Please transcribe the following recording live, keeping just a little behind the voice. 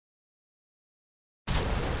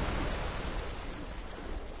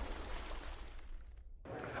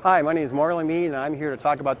Hi, my name is Marlon Meade, and I'm here to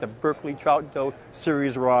talk about the Berkley Trout Dough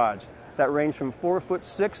series rods that range from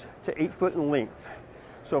 4'6" to 8 foot in length.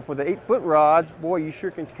 So for the 8-foot rods, boy, you sure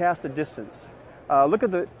can cast a distance. Look at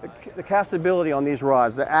the castability on these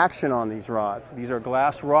rods, the action on these rods. These are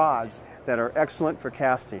glass rods that are excellent for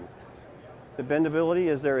casting. The bendability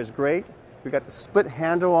is great. We've got the split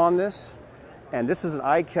handle on this, and this is an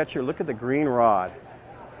eye catcher. Look at the green rod.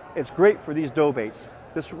 It's great for these dough baits.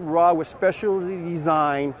 This rod was specially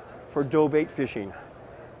designed for dough bait fishing.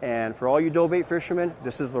 And for all you dough bait fishermen,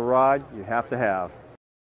 this is the rod you have to have.